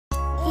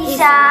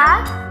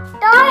Isha,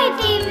 Toy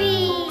TV.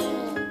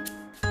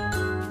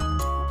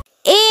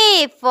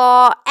 A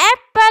for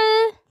apple.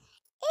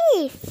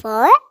 A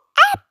for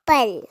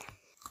apple.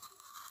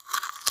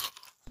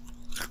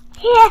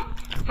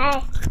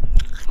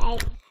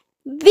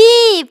 B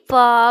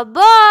for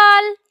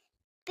ball.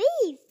 B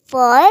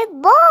for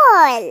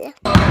ball.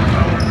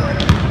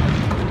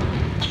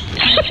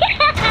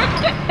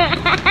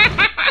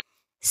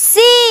 C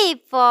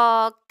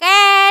for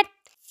cat.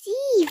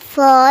 C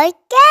for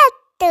cat.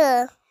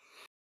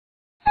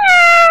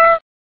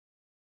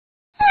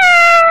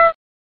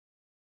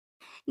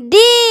 D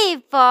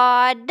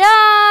for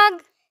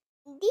dog.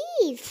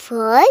 D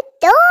for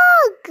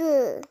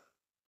dog.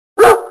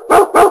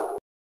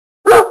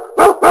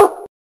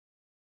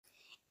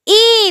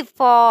 E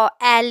for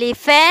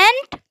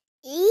elephant.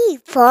 E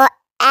for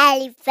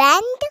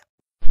elephant.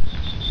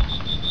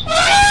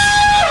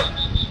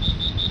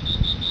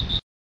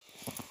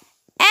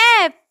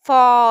 F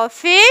for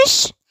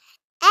fish.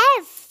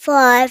 F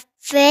for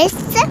fish.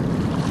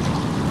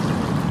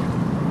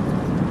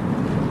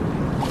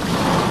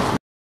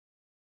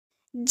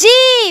 G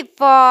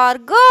for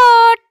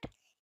goat.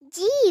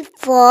 G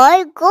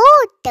for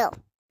goat.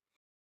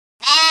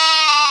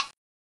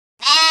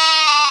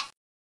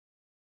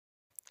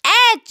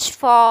 H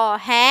for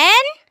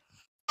hen.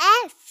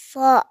 F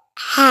for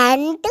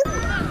hand.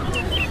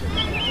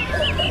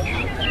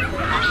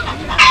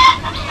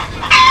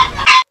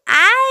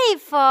 I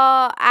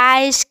for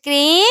ice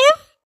cream.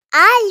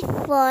 I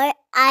for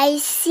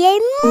ice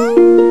cream.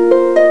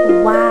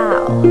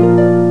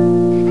 Wow.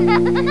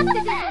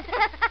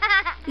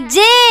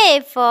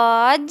 J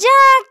for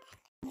jug.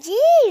 G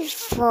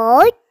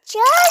for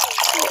jug.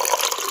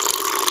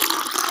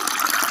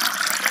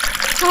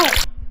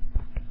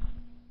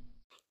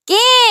 K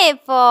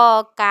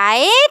for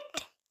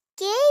kite.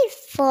 K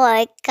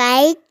for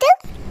kite.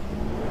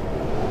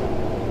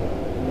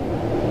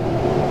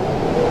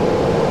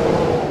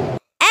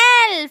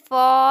 L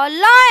for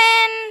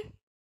lion.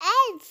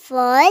 L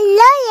for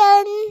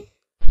lion.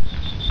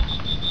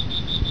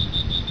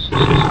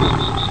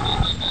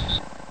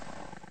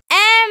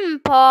 M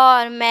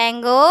for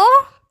mango.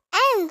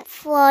 M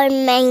for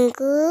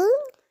mango.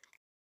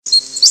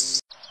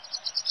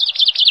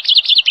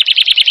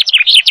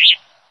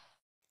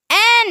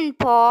 N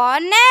for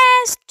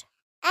nest.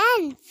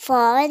 N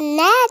for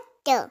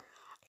net.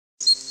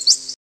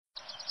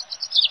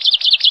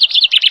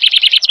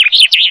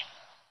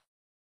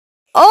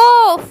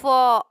 O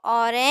for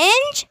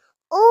orange.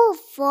 O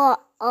for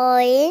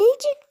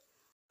orange.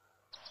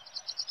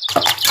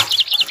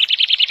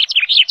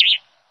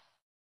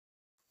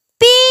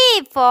 P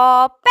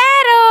for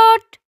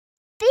parrot.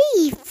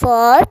 P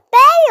for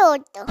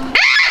parrot.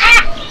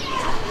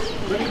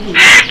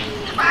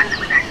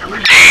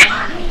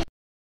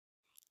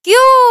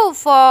 Q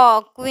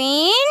for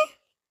queen.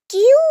 Q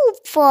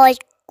for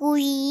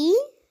queen.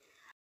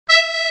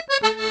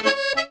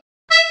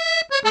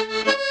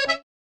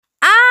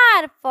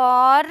 R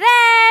for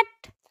rat.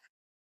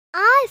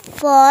 R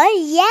for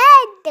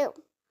red.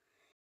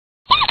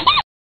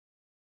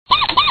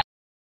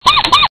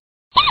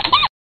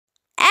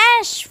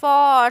 S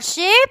for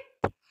sheep.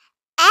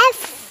 F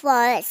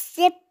for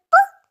ship.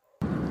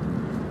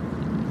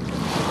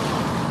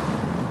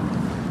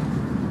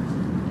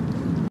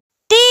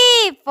 T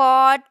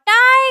for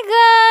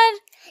tiger.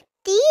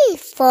 T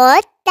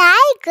for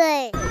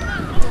tiger.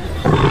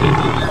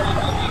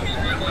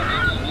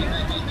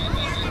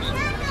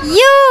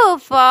 U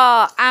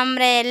for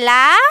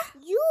umbrella.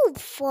 U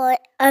for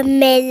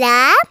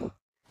umbrella.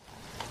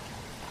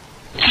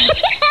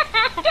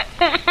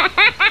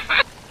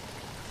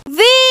 V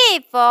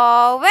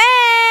for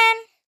van.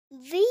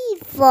 V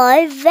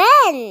for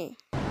van.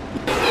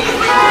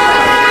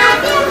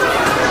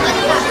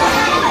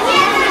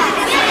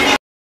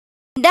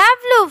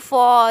 W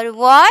for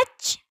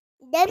watch.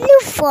 W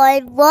for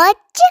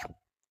watch.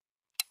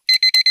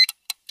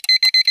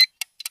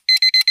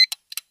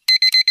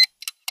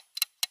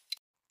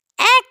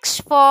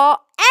 X for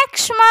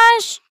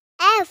Xmas.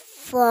 F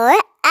for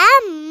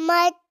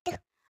Ahmad.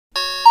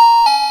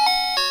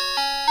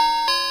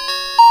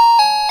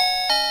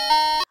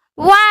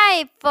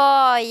 Y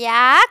for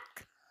yak.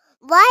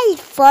 Y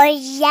for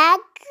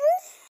yak.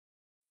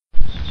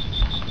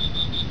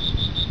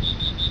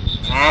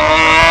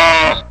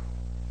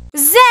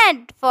 Z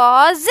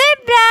for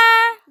zebra.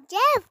 Z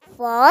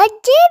for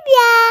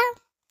zebra.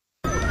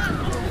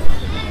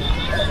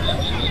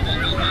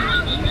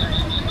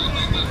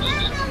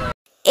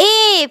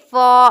 A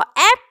for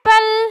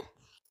apple.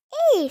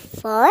 A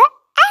for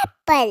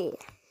apple.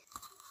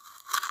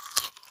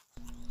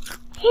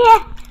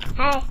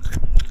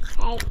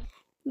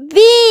 B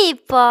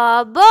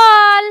for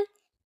ball.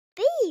 B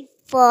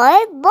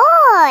for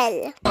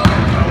ball.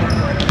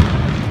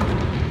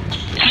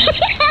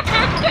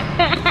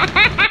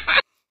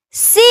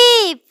 C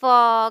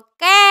for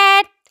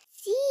cat.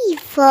 C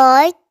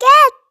for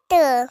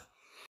cat.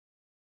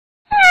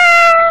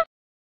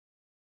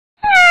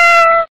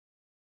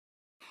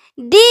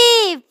 D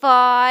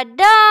for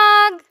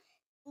dog.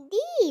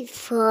 D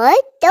for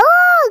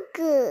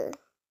dog.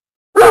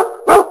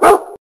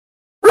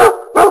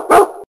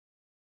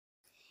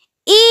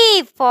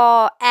 E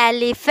for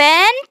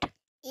elephant.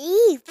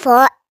 E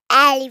for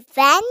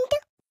elephant.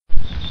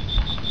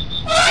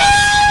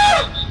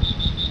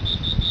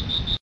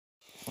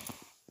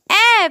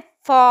 F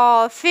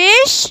for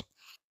fish.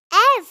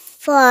 F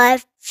for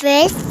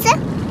fish.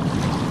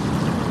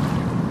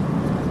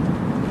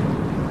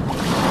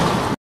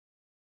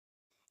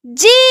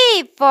 G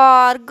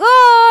for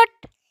goat.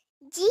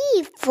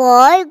 G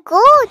for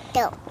goat.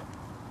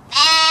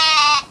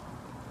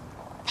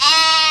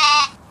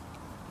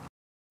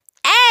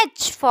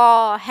 H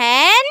for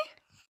hen.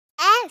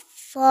 F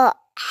for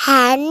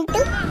hand.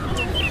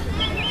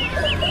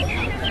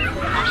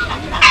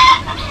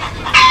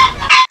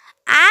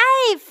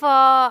 I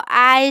for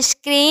ice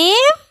cream.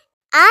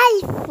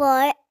 I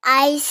for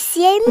ice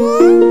cream.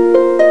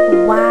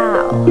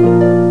 Wow.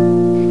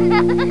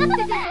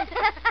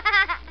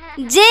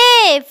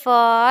 J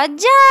for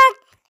jug.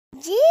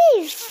 G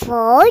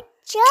for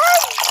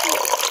jug.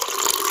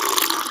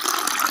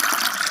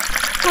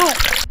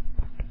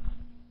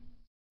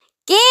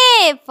 K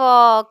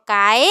for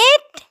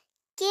kite.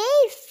 K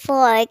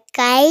for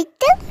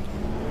kite.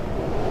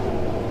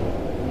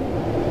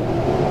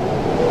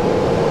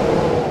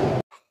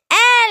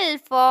 L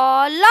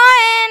for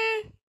lion.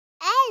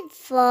 L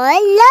for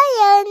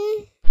lion.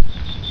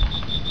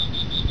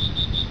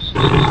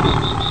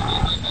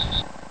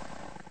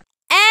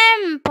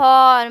 M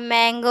for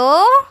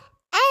mango.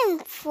 M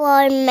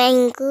for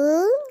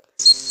mango.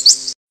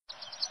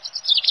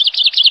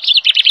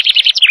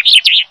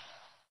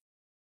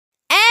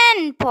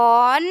 N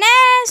for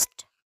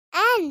nest.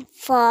 N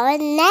for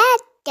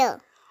net.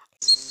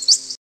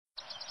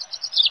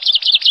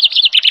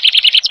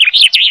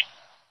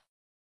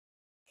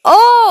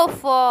 O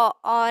for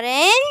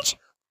orange.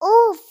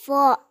 O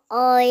for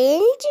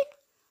orange.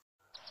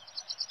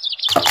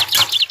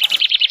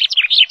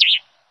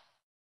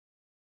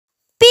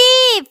 P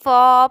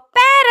for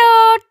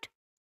parrot.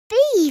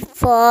 P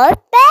for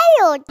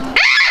parrot.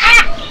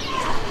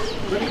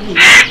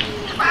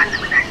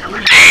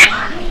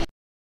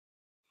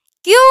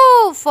 Q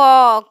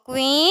for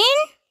queen.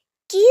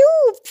 Q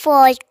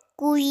for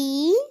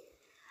queen.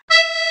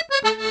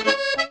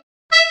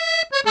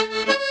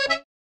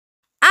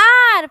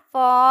 R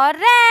for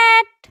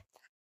rat.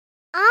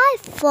 R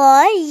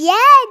for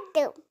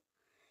red.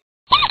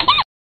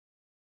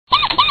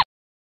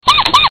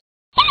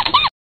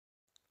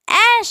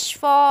 S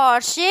for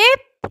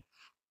sheep.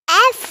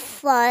 F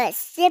for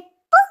ship.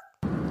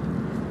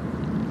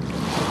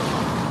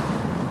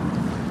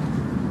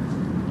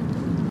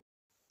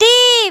 T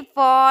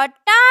for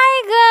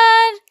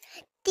tiger.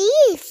 T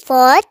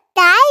for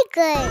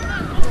tiger.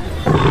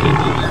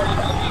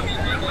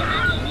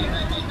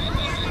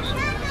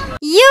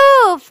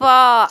 U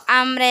for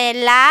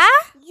umbrella.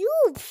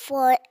 U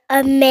for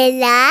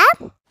umbrella.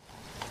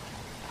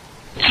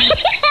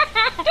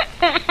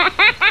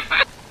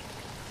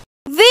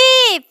 V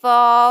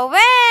for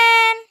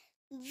van.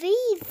 V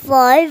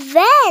for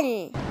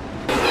van.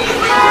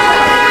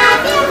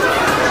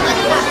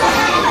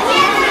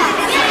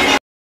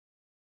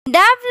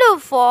 W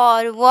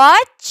for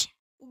watch.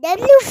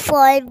 W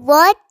for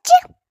watch.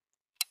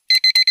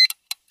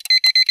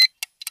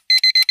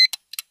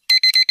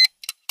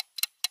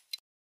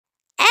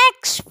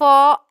 X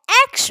for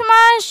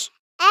Xmas.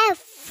 F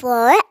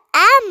for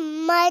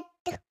Ahmad.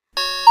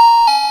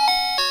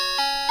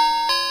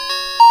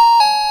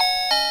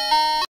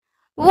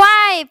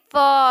 Y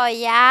for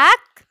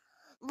yak.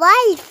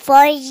 Y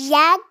for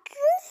yak.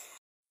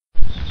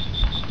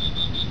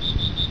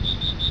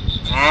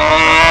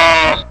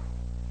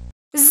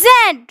 Z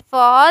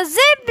for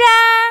zebra.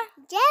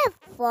 Z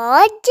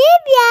for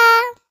zebra.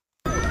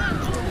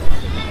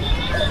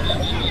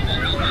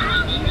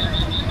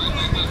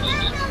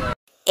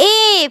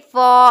 A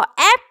for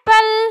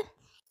apple.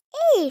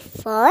 A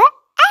for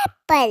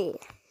apple.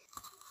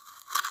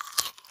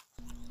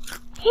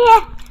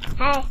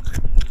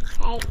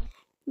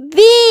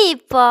 B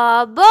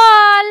for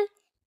ball.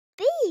 B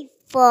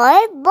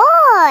for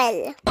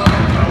ball.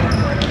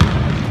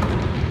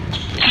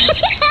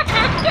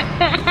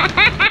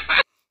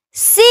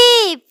 C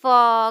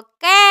for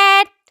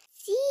cat.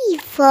 C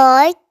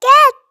for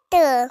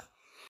cat.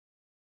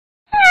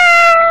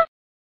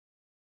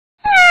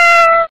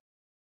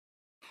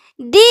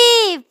 D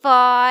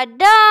for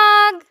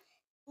dog.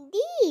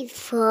 D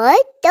for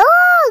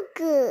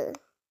dog.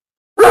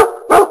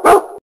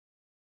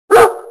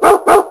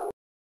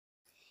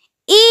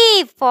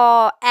 E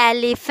for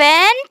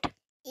elephant.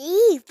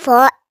 E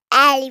for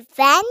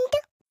elephant.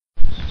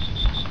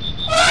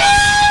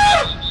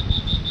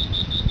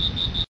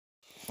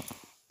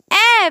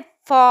 F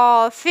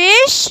for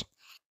fish.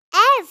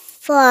 F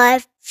for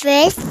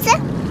fish.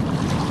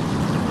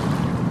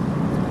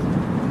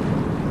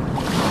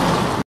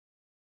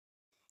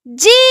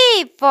 G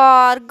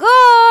for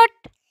goat.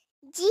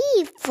 G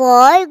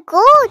for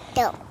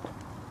goat.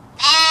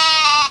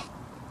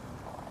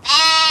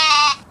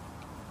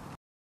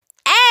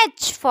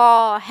 H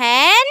for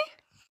hen.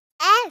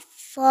 F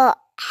for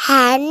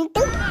hand.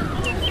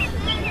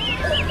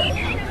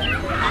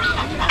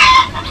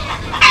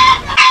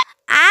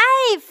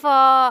 I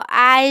for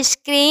ice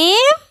cream.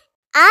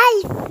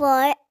 I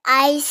for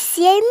ice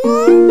cream.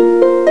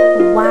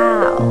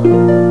 Wow.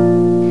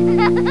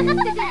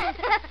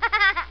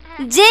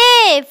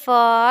 J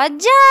for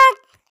jug.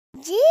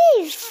 G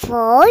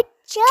for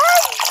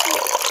jug.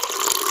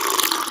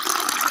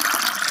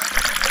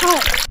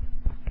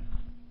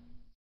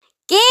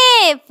 K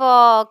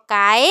for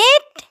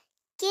kite.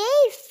 K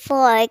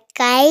for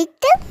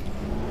kite.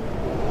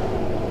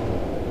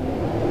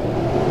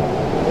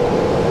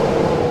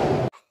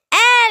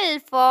 L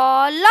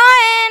for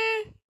lion.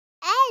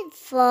 L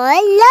for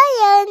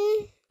lion.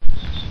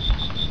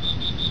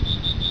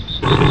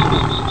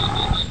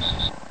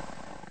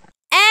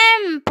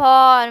 M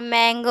for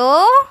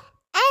mango.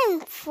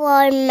 M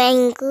for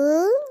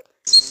mango.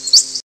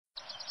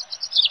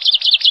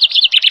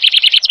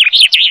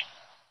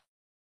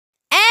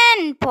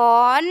 N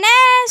for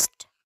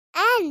nest.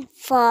 N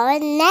for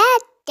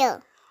net.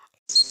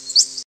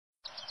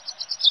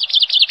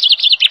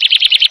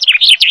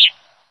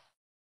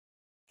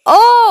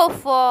 O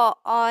for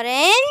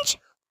orange.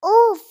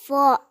 O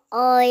for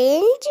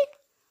orange.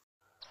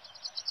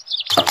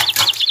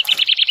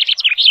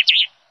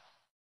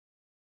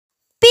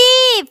 P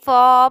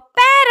for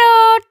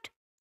parrot.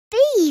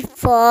 P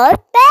for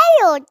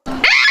parrot.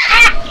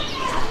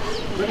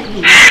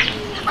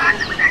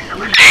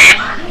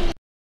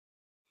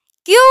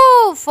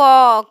 Q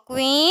for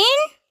queen.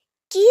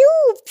 Q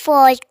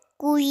for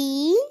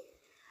queen.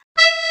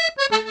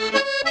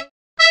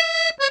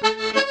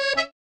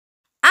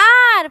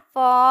 R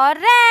for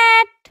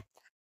rat.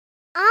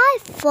 R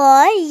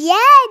for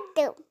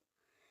red.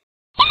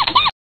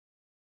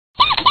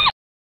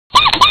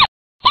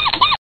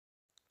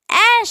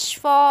 S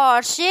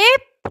for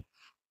sheep.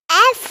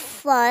 F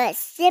for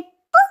ship.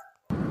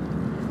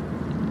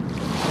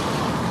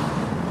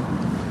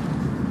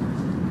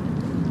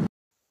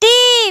 T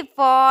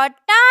for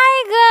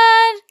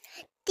tiger.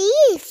 T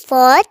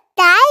for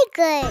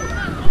tiger.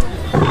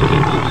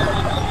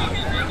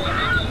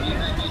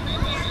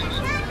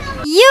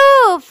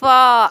 U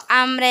for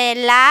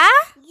umbrella.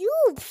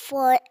 U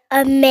for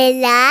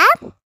umbrella.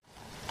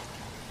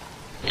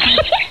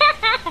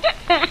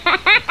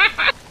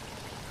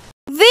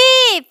 V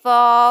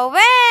for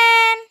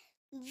van.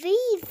 V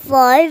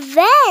for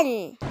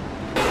van.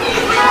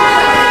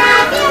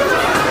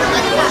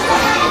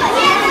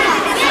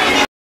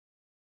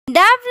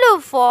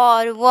 W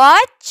for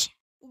watch.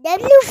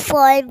 W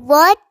for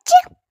watch.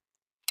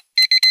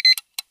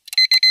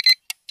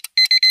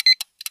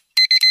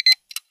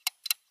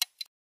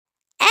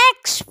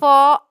 X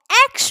for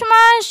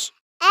Xmas.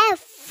 F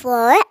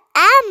for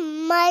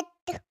Ahmad.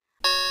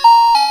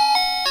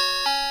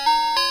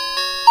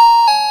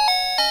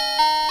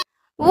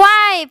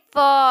 Y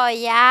for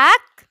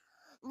yak.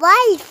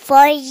 Y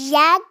for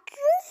yak.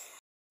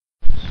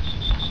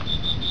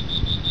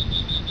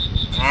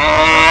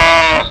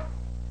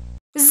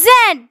 Z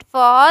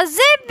for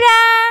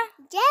zebra.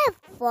 Z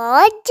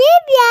for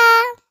zebra.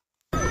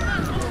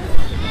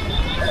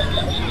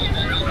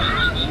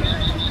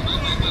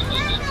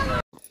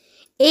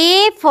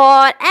 A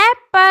for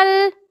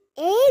apple.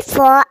 A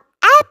for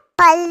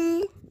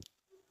apple.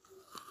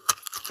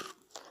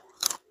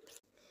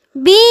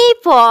 B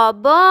for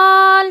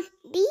ball.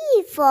 B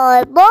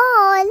for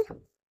ball.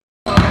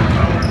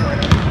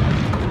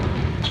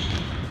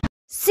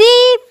 C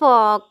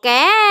for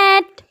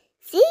cat.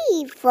 C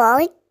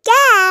for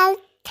cat.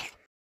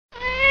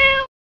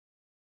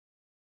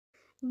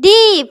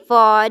 D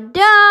for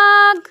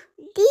dog.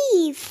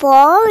 D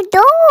for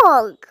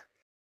dog.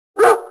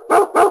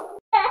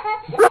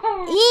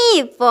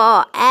 E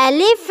for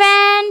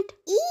elephant.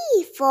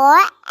 E for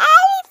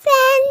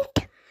elephant.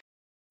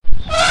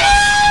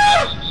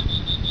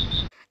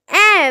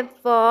 F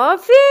for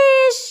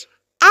fish.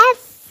 F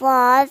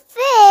for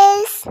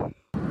fish.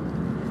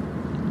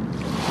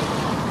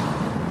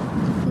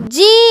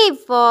 G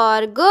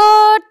for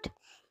goat.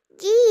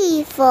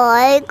 G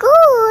for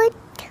goat.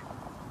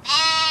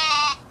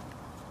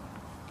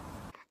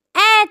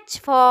 H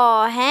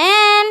for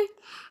hen.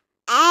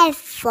 F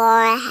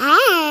for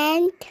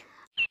hand.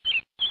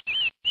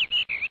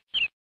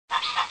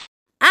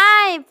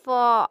 I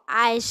for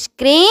ice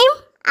cream.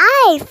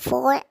 I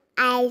for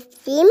ice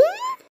cream.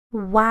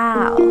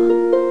 Wow.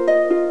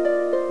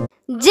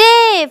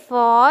 J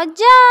for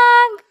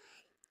jug.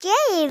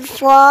 J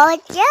for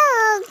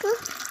jug.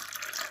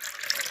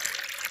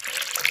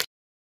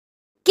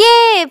 K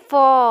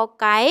for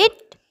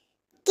kite.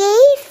 K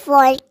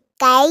for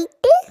kite.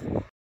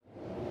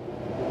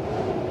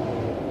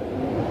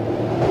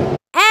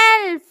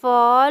 L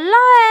for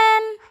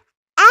lion.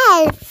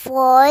 L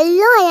for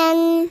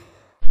lion.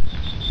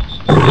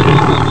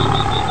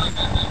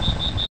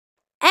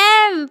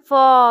 M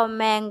for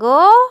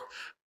mango.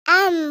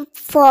 M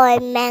for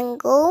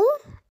mango.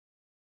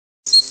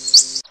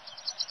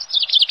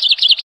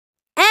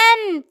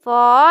 N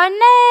for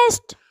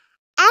nest.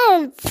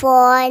 N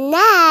for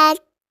net.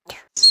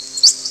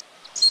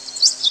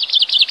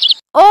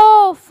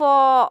 O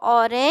for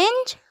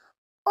orange.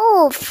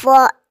 O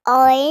for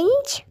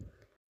orange.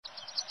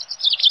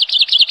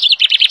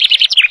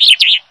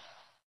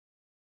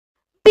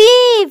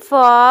 P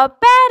for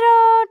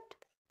parrot.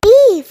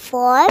 P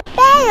for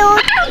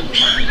parrot.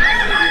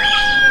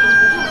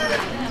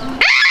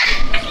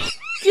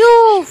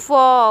 Q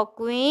for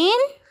queen.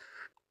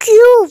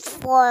 Q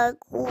for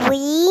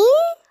queen.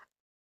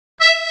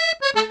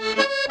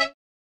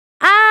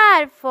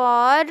 R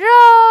for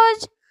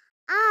rose.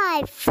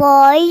 R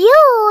for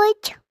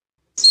rose.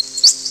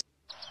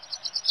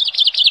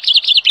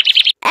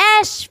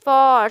 S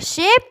for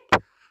ship.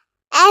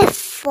 F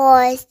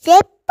for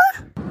ship.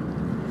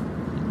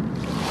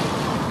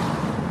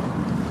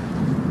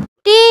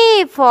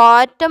 T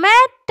for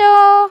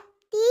tomato.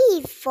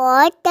 T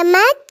for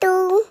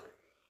tomato.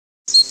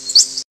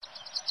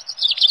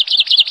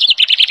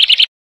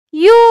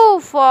 U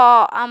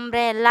for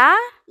umbrella.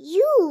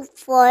 U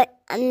for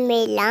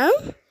umbrella.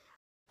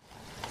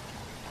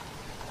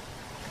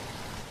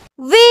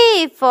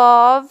 V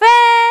for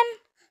van.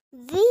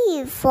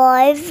 V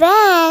for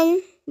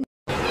van.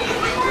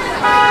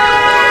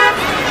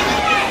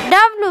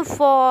 W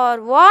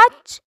for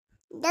watch.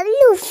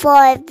 W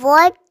for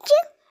watch.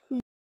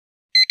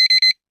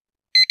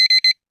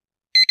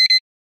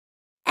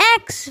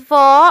 X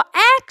for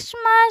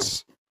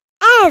Xmas.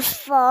 F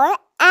for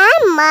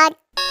Ahmad.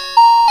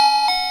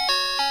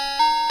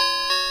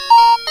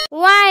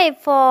 Y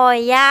for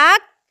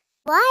yak.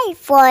 Y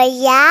for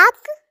yak.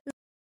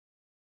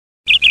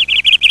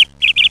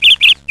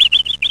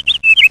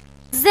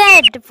 Z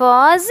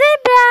for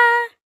zebra.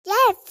 Z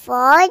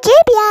for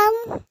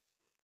zebra.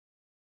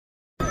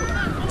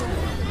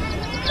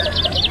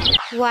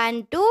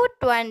 1 to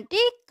 20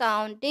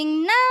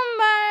 counting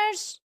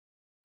numbers.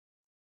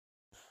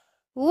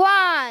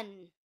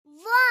 1,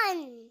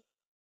 1,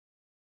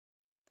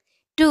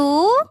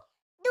 2,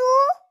 2,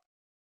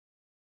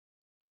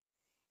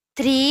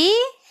 3,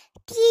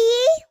 3,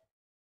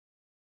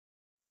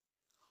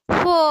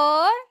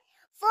 4,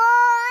 4,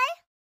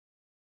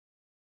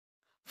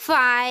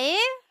 5,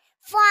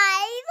 5,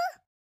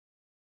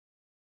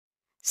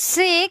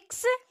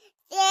 6,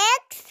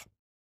 6,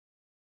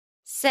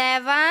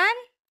 7,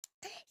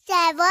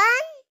 7,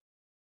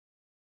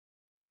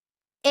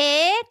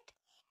 8,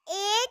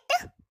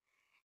 8,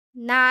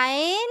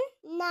 9,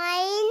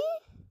 9,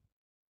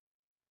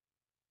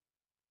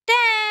 10,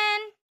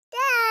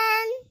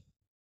 10,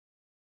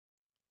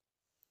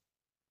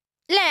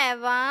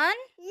 11,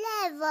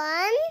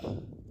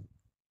 11,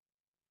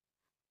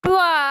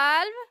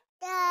 12,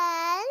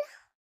 12,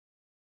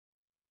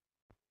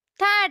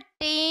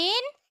 13,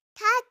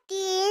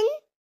 13,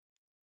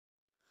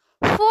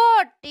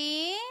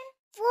 14,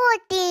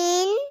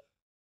 14,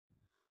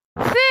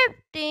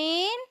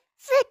 15,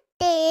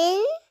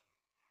 15,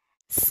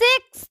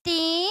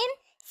 16,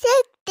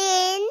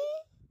 16,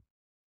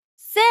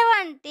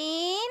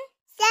 17,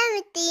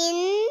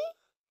 17,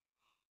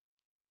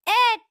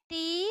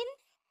 18,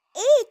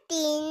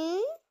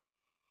 18,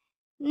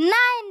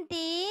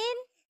 19,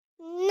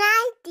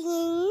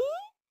 19,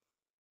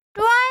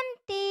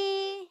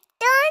 20.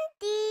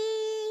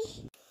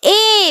 20.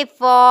 A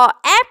for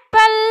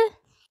apple.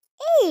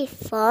 A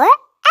for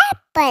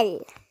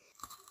apple.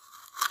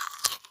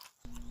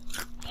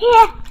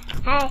 Here.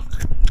 Hi.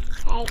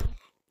 Hi.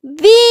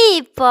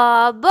 B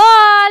for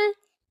ball.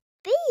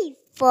 B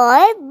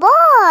for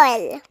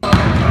ball.